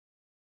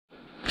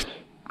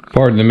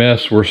Pardon the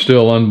mess, we're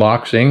still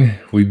unboxing.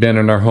 We've been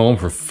in our home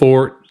for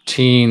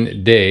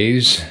 14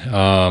 days.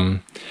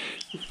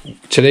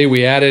 Today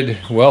we added,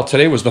 well,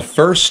 today was the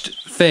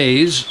first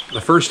phase, the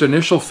first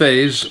initial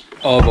phase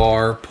of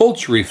our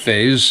poultry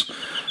phase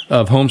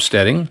of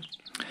homesteading.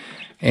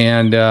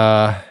 And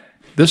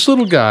this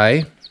little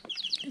guy,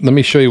 let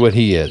me show you what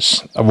he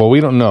is. Well,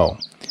 we don't know.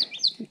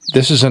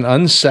 This is an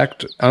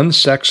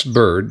unsexed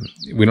bird.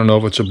 We don't know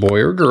if it's a boy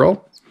or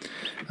girl,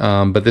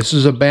 but this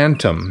is a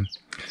bantam.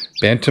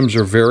 Bantams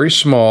are very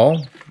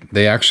small.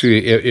 They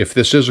actually, if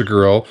this is a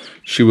girl,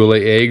 she will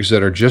lay eggs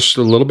that are just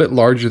a little bit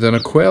larger than a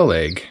quail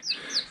egg.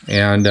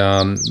 And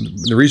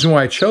the reason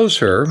why I chose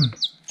her,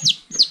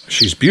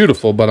 she's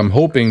beautiful, but I'm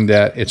hoping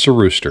that it's a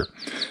rooster.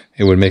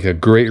 It would make a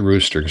great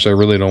rooster because I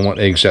really don't want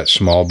eggs that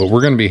small, but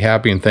we're going to be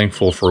happy and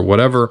thankful for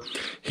whatever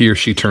he or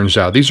she turns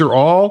out. These are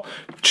all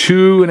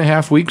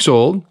 2.5 weeks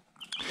old,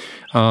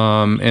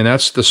 and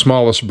that's the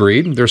smallest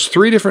breed. There's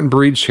 3 different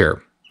breeds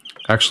here,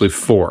 actually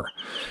 4.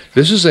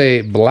 This is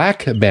a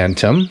black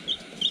bantam.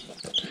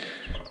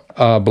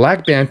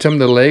 Black bantam,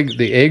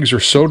 the eggs are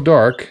so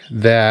dark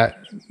that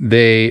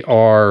they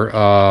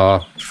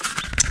are,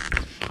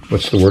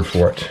 what's the word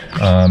for it?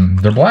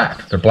 They're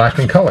black. They're black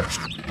in color.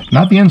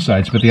 Not the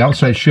insides, but the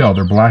outside shell.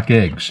 They're black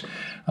eggs.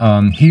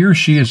 He or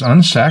she is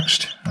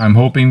unsexed. I'm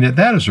hoping that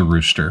that is a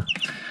rooster.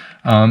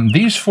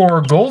 These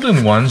 4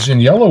 golden ones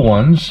and yellow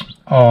ones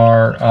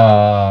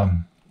are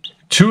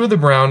 2 of the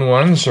brown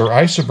ones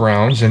are Isa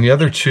Browns, and the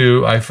other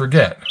 2, I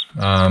forget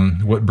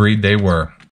what breed they were.